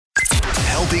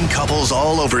helping couples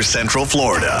all over Central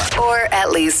Florida. Or at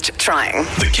least trying.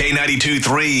 The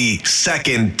K92-3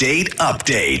 Second Date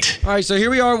Update. All right, so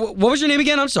here we are. What was your name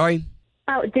again? I'm sorry.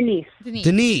 Oh, Denise.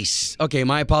 Denise. Okay,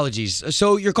 my apologies.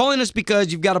 So you're calling us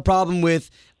because you've got a problem with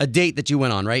a date that you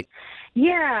went on, right?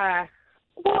 Yeah.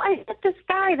 Well, I met this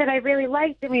guy that I really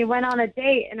liked, and we went on a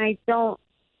date, and I don't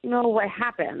know what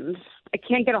happened. I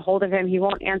can't get a hold of him. He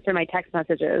won't answer my text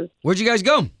messages. Where'd you guys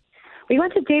go? We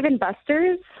went to Dave &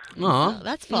 Buster's. Aw,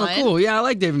 that's fun. Oh, cool. Yeah, I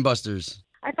like Dave & Buster's.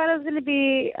 I thought it was going to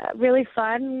be really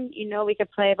fun. You know, we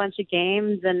could play a bunch of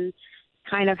games and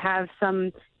kind of have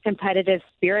some competitive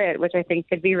spirit, which I think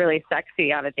could be really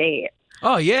sexy on a date.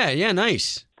 Oh, yeah,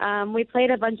 nice. We played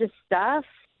a bunch of stuff.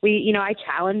 I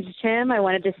challenged him. I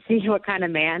wanted to see what kind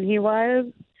of man he was.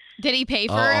 Did he pay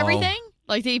for everything?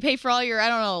 Like, did he pay for all your, I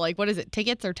don't know, like, what is it,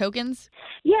 tickets or tokens?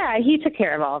 Yeah, he took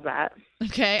care of all of that.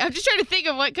 Okay. I'm just trying to think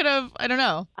of what could have, I don't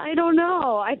know. I don't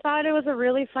know. I thought it was a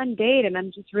really fun date, and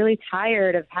I'm just really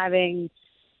tired of having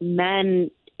men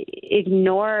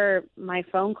ignore my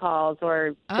phone calls or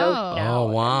ghost out. Oh,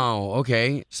 wow.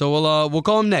 Okay. So we'll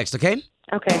call him next, okay?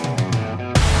 Okay.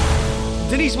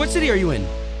 Denise, what city are you in?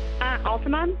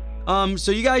 Altamont?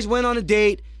 So you guys went on a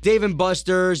date, Dave &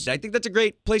 Buster's. I think that's a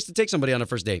great place to take somebody on a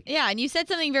first date. Yeah, and you said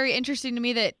something very interesting to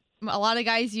me that a lot of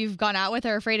guys you've gone out with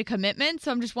are afraid of commitment.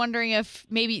 So I'm just wondering if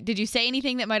maybe, did you say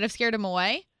anything that might have scared him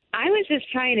away? I was just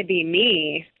trying to be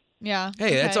me. Yeah.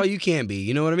 Hey, that's all you can be.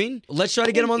 You know what I mean? Let's try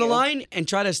to get him on the line and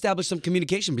try to establish some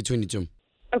communication between you two.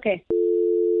 Okay.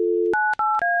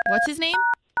 What's his name?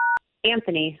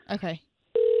 Anthony. Okay.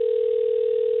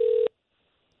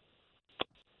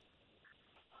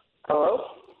 Hello?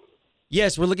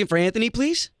 Yes, we're looking for Anthony,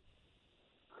 please.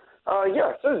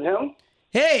 Yes, this is him.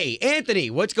 Hey, Anthony,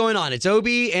 what's going on? It's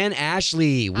Obie and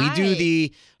Ashley. We Hi. do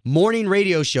the morning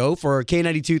radio show for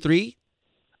K92-3.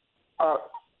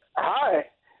 Hi.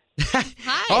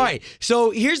 Hi. All right,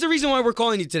 so here's the reason why we're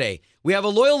calling you today. We have a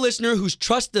loyal listener who's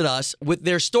trusted us with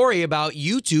their story about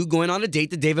you two going on a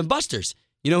date to Dave & Buster's.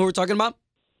 You know who we're talking about?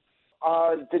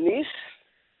 Denise?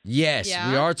 Yes,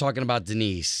 Yeah. we are talking about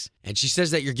Denise. And she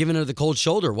says that you're giving her the cold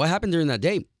shoulder. What happened during that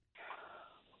date?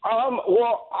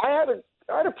 Well, I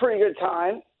had a pretty good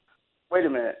time. Wait a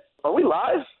minute. Are we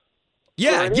live?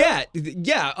 Yeah,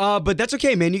 but that's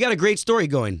okay, man. You got a great story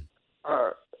going.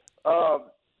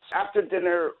 After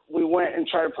dinner, we went and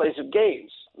tried to play some games.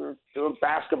 We were doing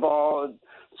basketball and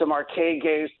some arcade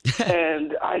games.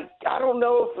 And I don't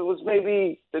know if it was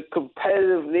maybe the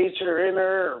competitive nature in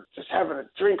her or just having a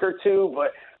drink or two,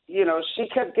 but, she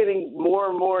kept getting more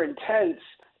and more intense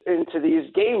into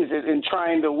these games and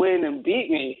trying to win and beat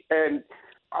me. And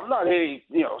I'm not any,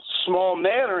 small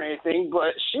man or anything,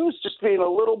 but she was just being a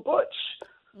little butch.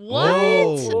 What?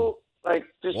 Whoa. Very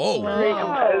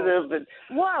competitive. And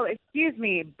Whoa, excuse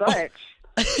me, butch.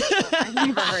 I've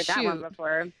never heard that one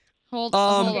before. Hold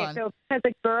Okay, on. so because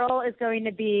a girl is going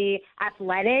to be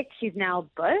athletic, she's now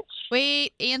butch?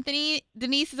 Wait, Anthony,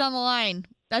 Denise is on the line.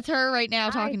 That's her right now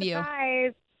talking to you.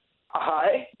 Guys,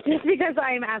 Hi. just because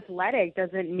I'm athletic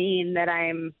doesn't mean that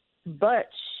I'm butch.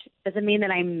 Doesn't mean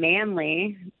that I'm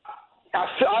manly.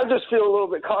 I just feel a little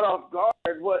bit caught off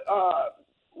guard.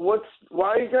 Why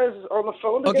are you guys on the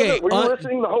phone together? Okay, Were you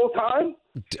listening the whole time?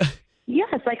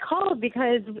 Yes, I called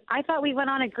because I thought we went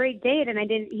on a great date and I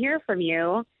didn't hear from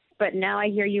you. But now I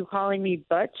hear you calling me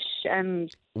butch.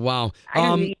 And Wow. I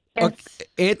don't need- Okay,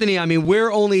 Anthony, I mean,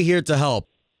 we're only here to help.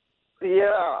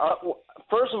 Yeah.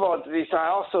 First of all, Denise, I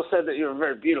also said that you were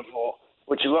very beautiful,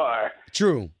 which you are.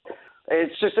 True.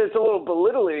 It's a little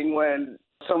belittling when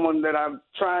someone that I'm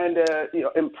trying to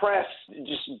impress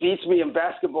just beats me in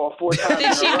basketball 4 times Did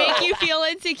in she a row. make you feel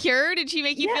insecure? Did she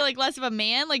make you feel like less of a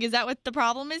man? Like, is that what the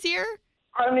problem is here?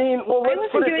 I mean, well, I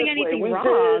let's put wasn't it doing this way. anything We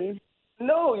wrong. did.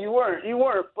 No, you weren't.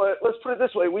 But let's put it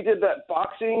this way. We did that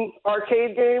boxing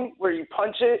arcade game where you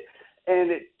punch it and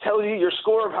it tells you your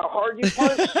score of how hard you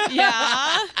punch.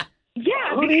 Yeah.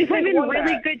 Yeah, Who do you because I'm think in won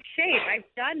really that? good shape. I've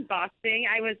done boxing.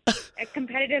 I was a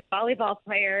competitive volleyball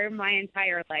player my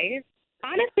entire life.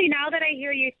 Honestly, now that I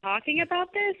hear you talking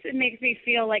about this, it makes me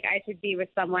feel like I should be with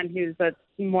someone who's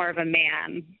more of a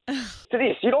man.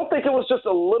 Denise, you don't think it was just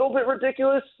a little bit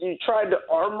ridiculous? You tried to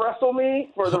arm wrestle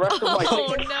me for the rest of my Oh,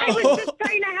 ticket? I no. was just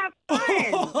trying to have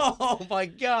fun. Oh, my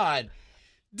God.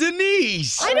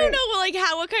 Denise. I don't know,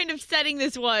 what kind of setting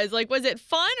this was. Like, was it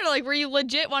fun or, were you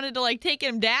legit wanted to, take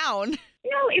him down?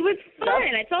 No, it was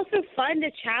fun. It's also fun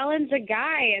to challenge a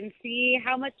guy and see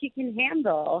how much he can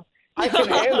handle. I can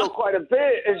handle quite a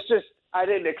bit. It's just I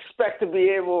didn't expect to be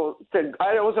able to.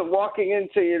 I wasn't walking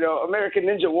into American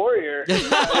Ninja Warrior.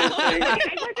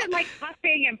 I wasn't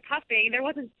puffing and puffing. There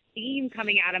wasn't steam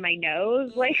coming out of my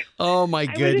nose. Like, Oh my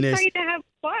I was goodness. just trying to have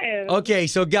fun. Okay,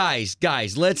 so guys,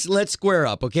 let's square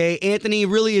up, okay? Anthony,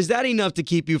 really, is that enough to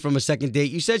keep you from a second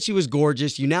date? You said she was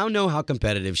gorgeous. You now know how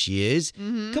competitive she is.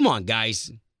 Come on,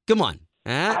 guys. Come on.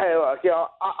 Huh? Hey, look,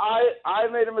 I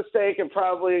made a mistake and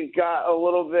probably got a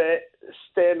little bit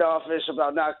standoffish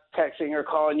about not texting or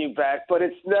calling you back, but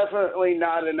it's definitely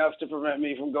not enough to prevent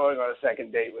me from going on a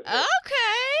second date with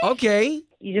you. Okay.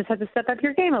 You just have to step up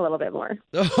your game a little bit more.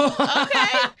 Okay.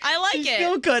 I like She's it.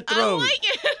 still cutthroat. I like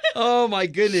it. Oh my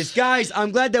goodness. Guys, I'm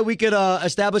glad that we could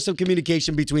establish some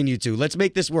communication between you two. Let's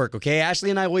make this work, okay? Ashley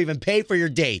and I will even pay for your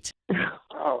date.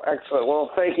 Oh, excellent.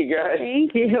 Well, thank you, guys.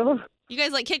 Thank you. You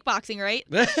guys like kickboxing, right?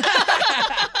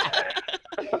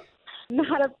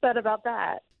 Not upset about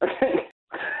that.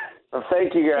 Well,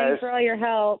 thank you, guys. Thanks for all your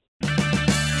help.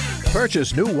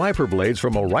 Purchase new wiper blades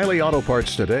from O'Reilly Auto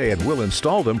Parts today and we'll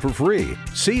install them for free.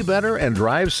 See better and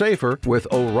drive safer with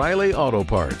O'Reilly Auto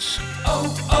Parts.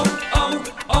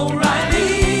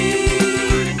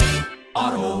 O'Reilly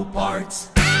Auto Parts.